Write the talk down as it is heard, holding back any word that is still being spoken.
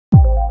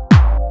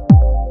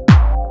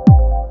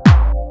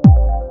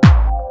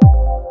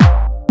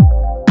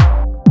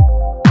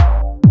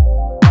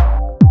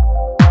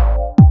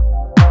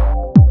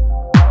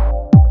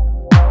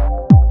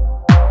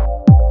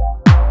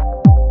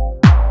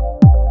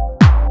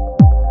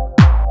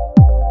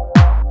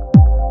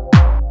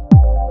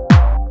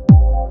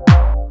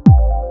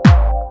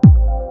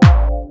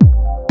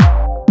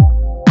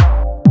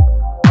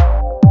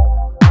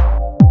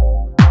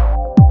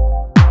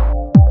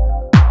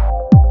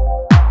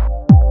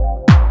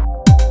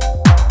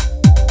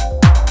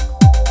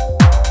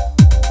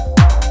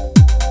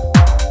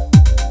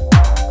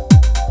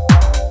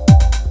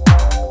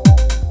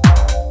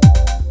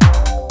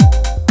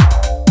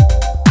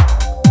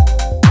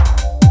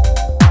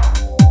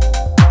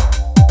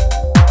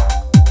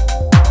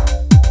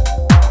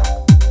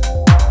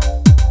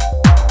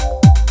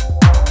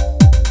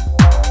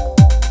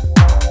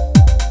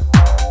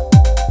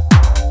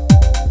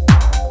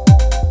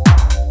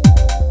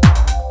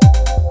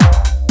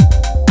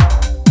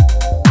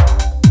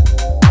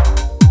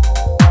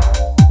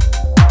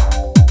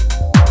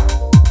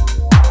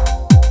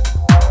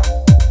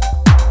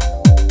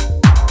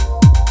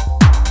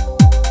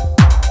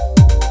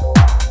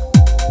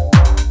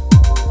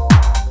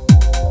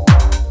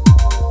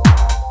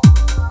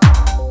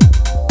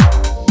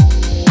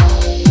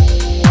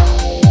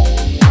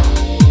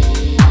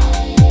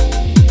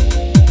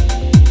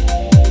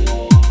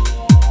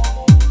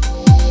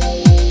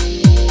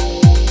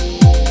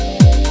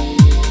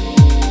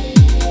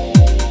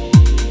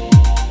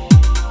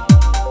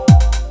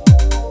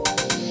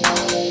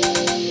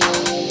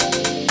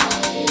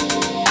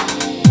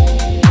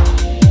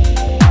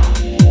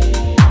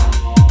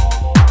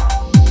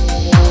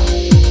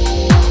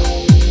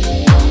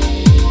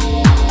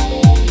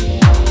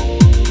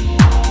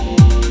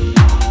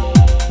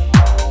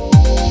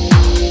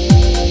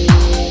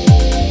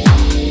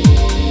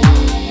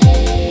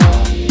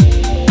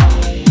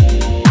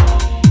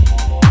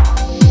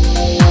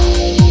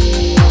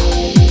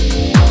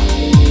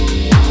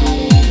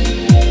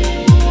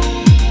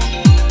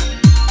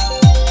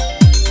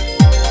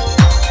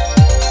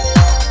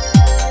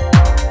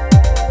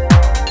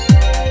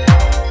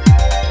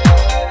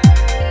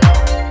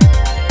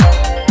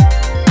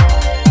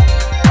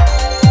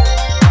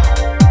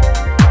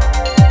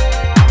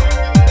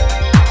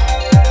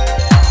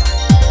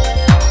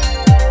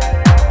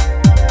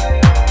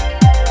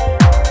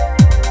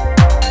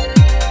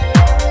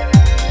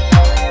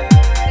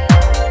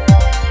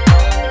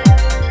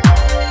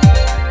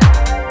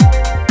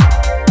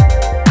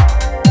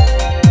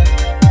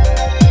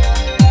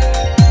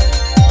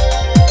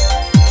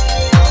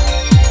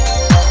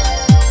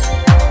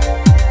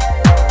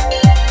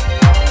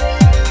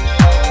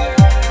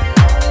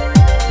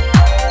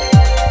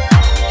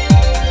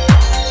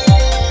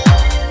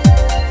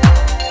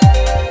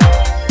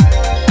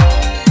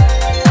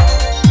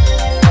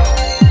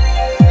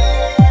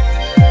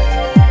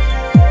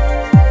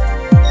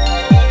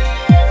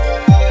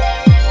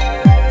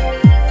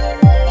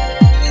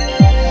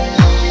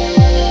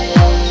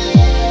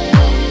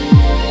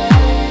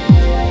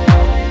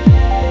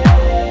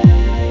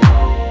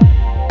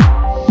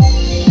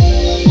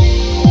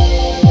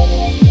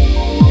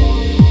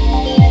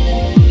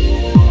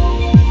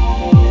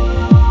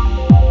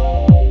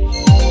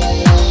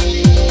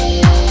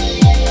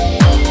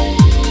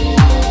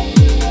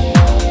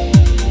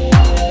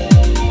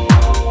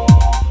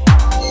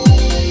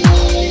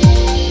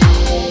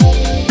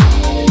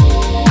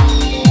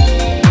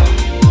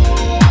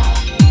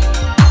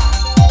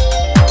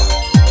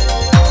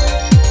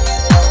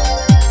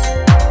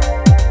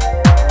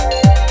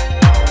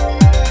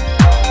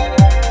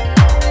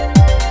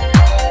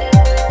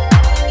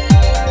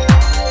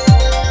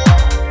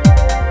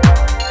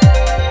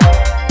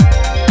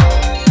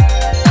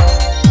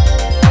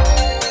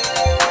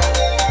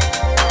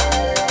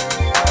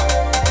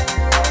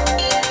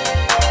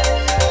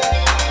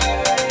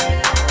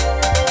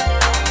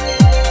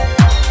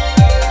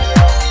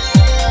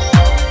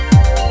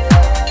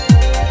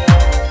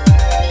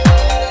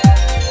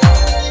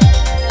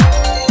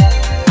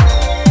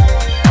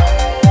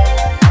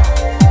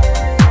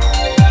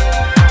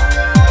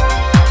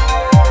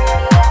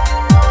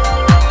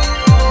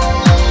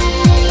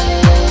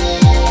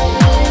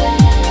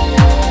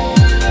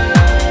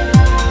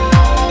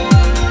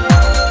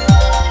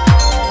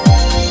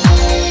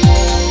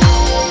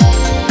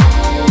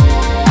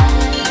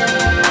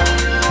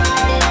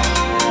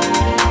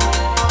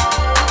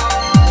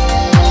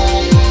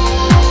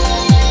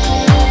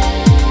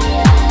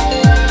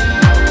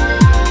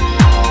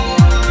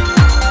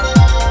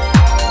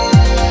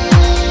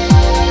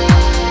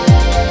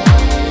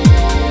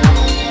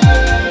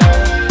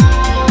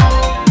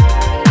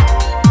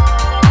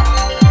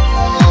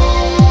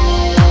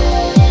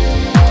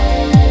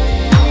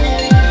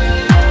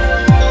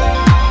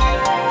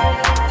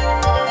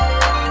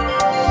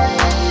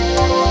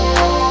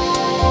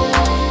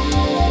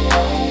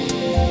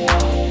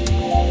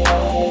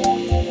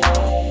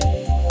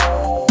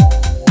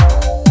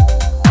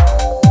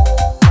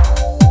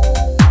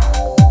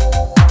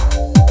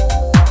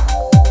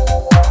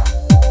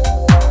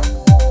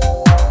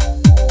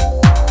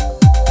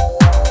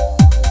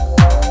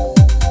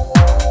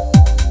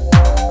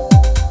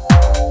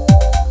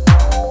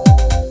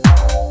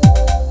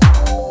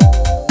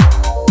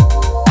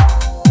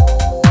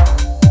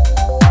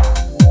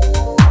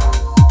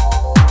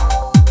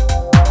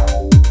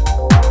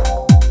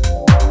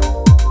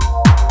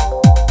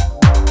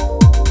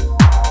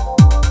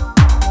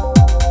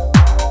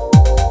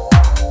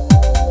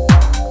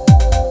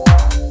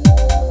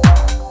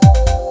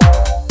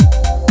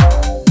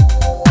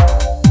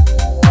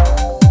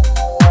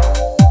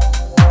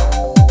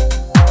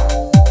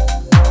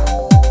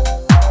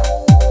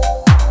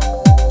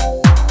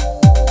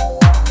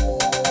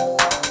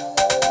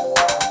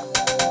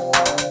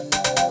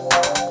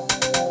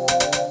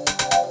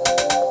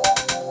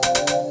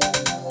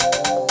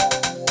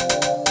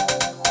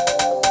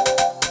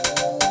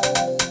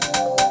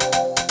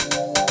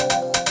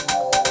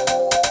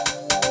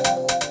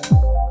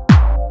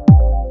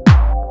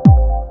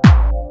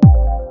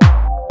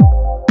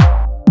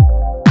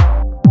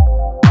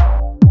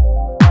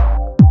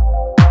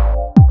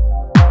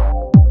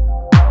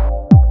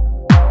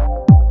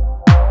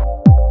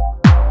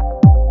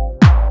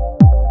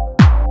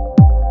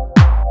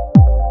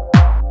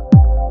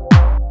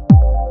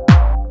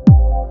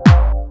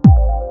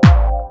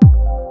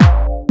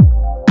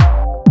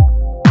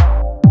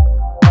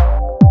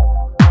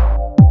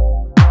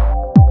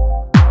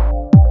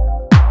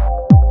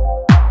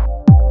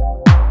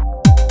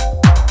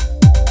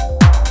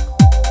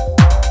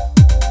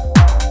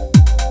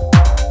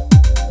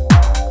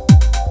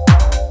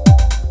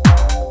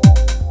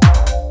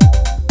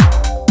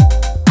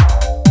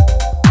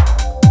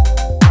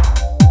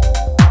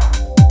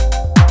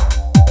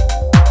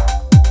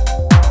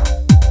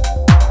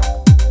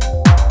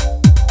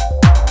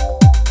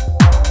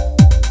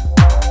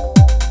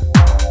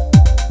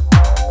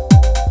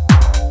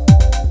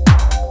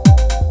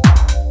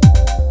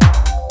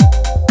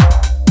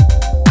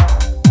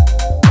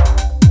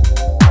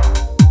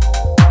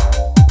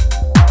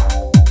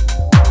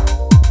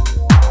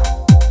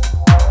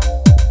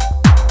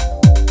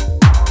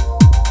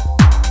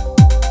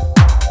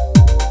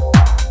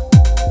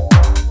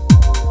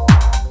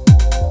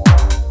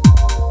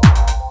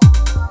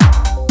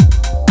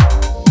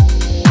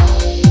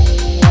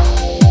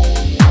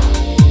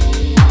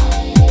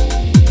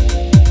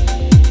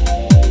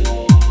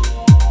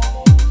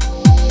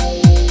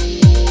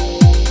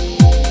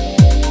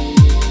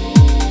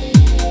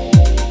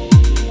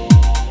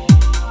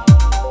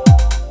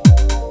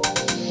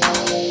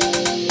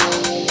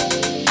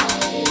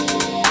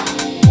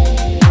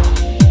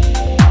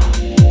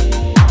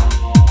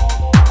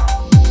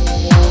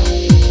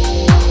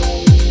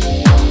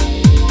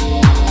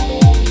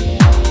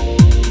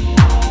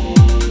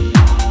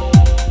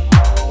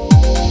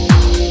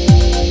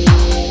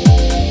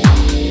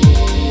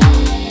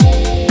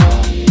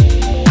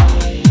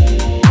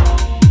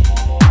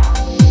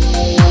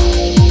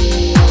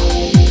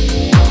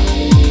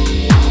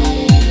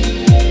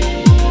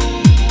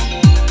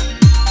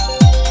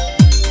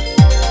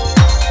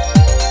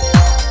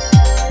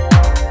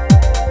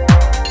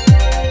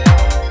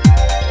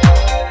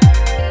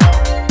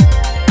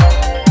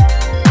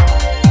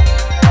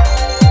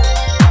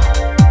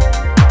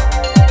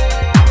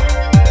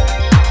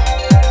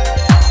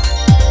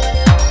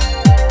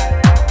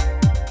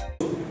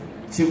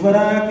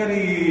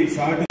చివరాఖరి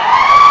shot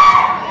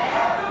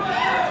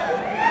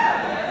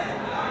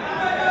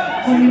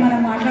కొన్ని మనం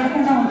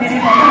మాట్లాడకుండా ఉంటేనే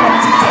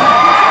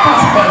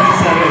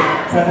సరే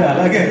సరే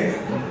అలాగే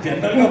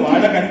జనరల్ గా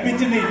వాళ్ళకి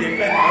అనిపించింది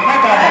చెప్పాను అవునా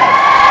కాదా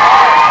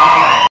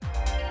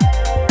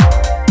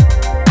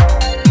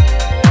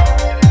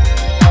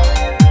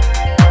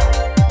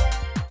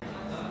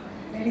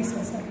ladies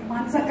first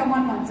Maanasa come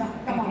on Maanasa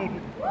come on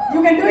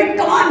you can do it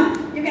come on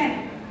you can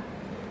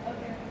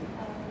okay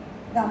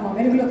Rama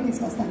వెలుగులోకి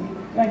తీసుకొస్తాను నీకు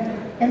రండి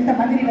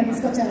ఎంతమంది నేను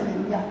తీసుకొచ్చాను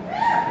నేను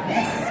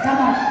yes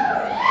come on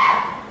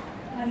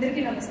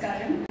అందరికీ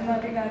నమస్కారం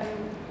మావి గారు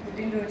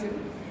పుట్టినరోజు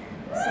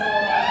so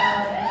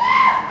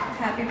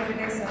happy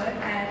birthday sir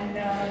and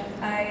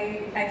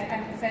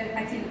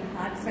I feel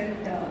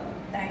heartfelt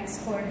thanks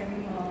for him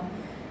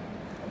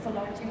for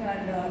launching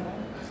our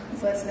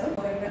first love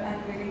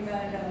unveiling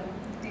our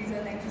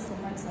teaser. Thank you so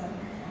much sir.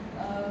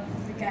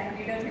 The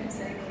candidate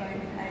himself,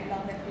 I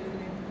love that film,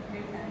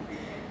 big fan.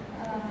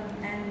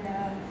 And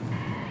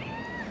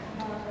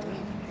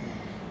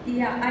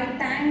yeah, I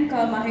thank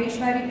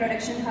Maheshwari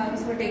Production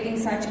House for taking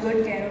such good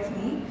care of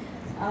me.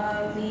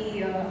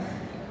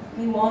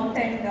 Me warmth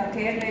and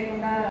care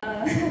lekunda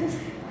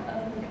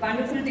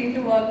wonderful team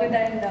to work with,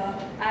 and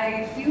I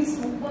feel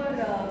super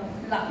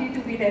lucky to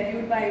be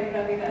debuted by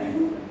Ravi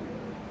garu.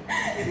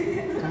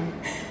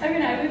 I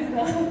mean, I was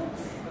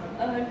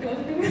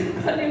told to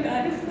call you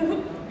guys, so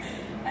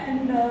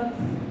and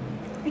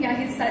yeah,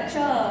 he's such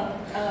a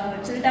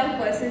chilled out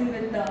person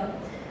with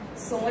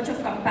so much of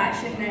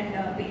compassion and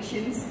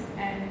patience,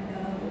 and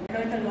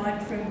learned a lot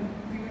from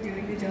you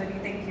during the journey.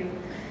 Thank you.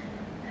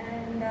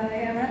 And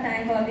I want to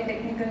thank all the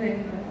technical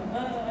and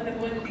the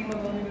whole team of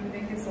Bubblegum.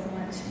 Thank you so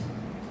much.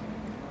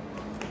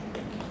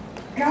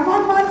 Come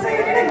on Maanasa,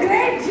 you did a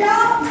great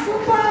job.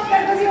 Super.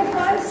 That was your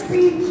first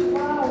speech.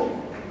 Wow.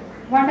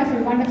 Wonderful,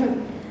 wonderful.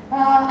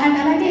 And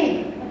alage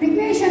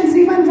Vignesh and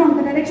Sriman from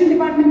the direction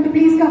department to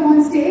please come on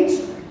stage.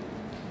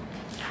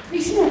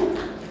 Vishnu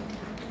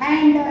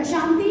and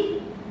Shanti,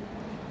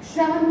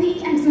 Shravanti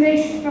and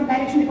Suresh from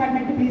direction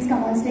department to please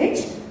come on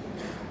stage.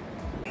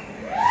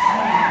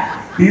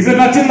 Teaser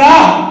నచ్చిందా?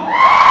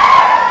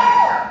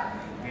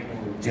 నేను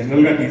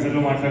general గా teaser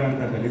లో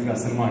మాట్లాడినంత గలీజ్ గా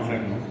అసలు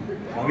మాట్లాడను.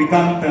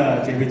 రవికాంత్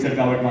చేయించారు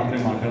కాబట్టి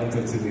మాత్రమే మాట్లాడాల్సి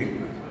వచ్చింది.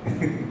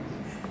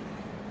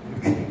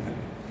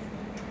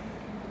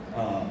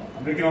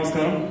 అందరికీ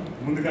నమస్కారం.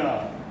 ముందుగా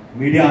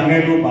మీడియా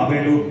అన్నయ్యలు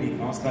బాబాయ్లు మీకు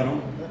నమస్కారం.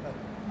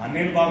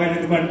 అన్నయ్యలు బాబాయ్లు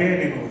ఎందుకంటే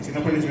నేను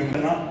చిన్నప్పటి నుంచి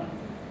వింటున్నా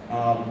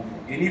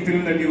any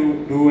film that you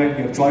do and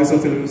your choice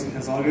of films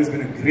Hess always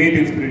been a great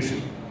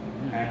inspiration.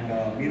 And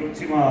మీరు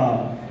వచ్చి మా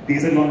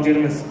టీజర్ లాంచ్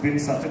చేయడం Hess bin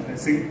such a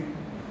blessing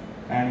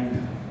and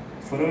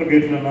for ever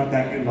grateful అన్న.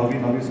 Thank you,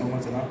 love you so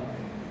much అన్న.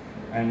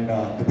 And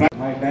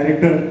my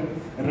director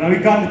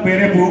Ravikanth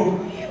Perepu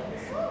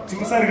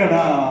చూసారు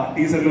కదా,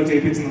 teaser లో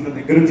చేయించినంత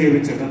దగ్గర నుంచి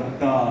చేయించారు,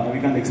 అదంతా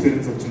రవికాంత్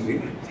ఎక్స్పీరియన్స్ వచ్చింది.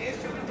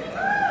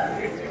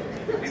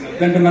 నేను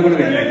వద్దంటున్నా కూడా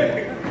వెళ్ళలేదు,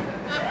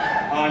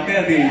 అంటే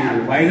అది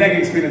వైజాగ్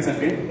ఎక్స్పీరియన్స్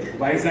అండి.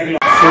 వైజాగ్ లో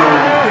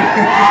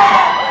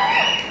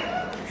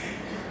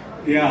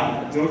yeah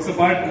jokes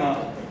apart,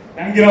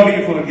 thank you Ravi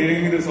for giving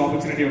me this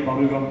opportunity of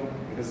Bubblegum.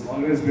 It has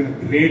always been a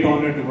great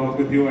honor to work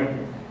with you, and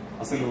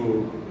అసలు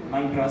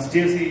నన్ను ట్రస్ట్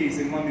చేసి ఈ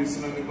సినిమాని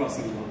తీస్తున్నందుకు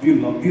అసలు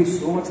love you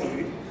so much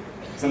Ravi.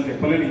 అసలు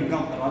చెప్పలేను, ఇంకా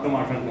తర్వాత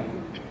మాట్లాడతాను.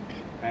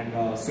 And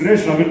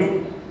Suresh రవిలు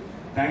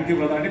thank you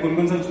brother. అంటే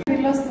కొన్నిసార్లు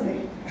బిల్ వస్తుంది,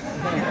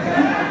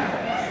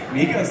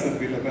 మీకే వస్తుంది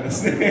బిల్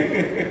వస్తే.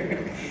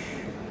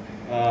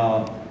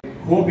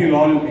 హోప్ యూ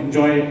ఆల్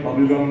ఎంజాయ్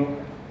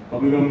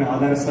బబుల్గమ్ని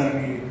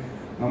ఆదరిస్తారని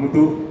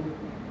నమ్ముతూ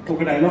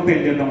ఒక డైలాగ్తో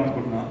ఏం చేద్దాం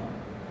అనుకుంటున్నా.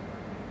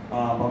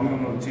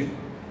 బబుల్గమ్లో వచ్చి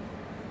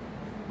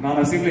నా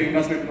నసీబ్లో ఏం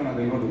రాసి పెట్టుకున్నా నాకు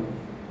తెలియదు,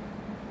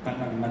 కానీ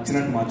నాకు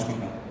నచ్చినట్టు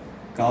మార్చుకుంటా,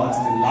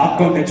 కావాల్సింది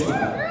లాక్కొని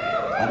తెచ్చుకుంటా.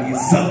 అది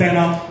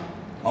ఇజ్జతైనా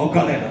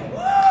అవకాదైనా.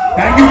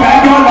 Thank you,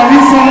 love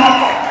you so much.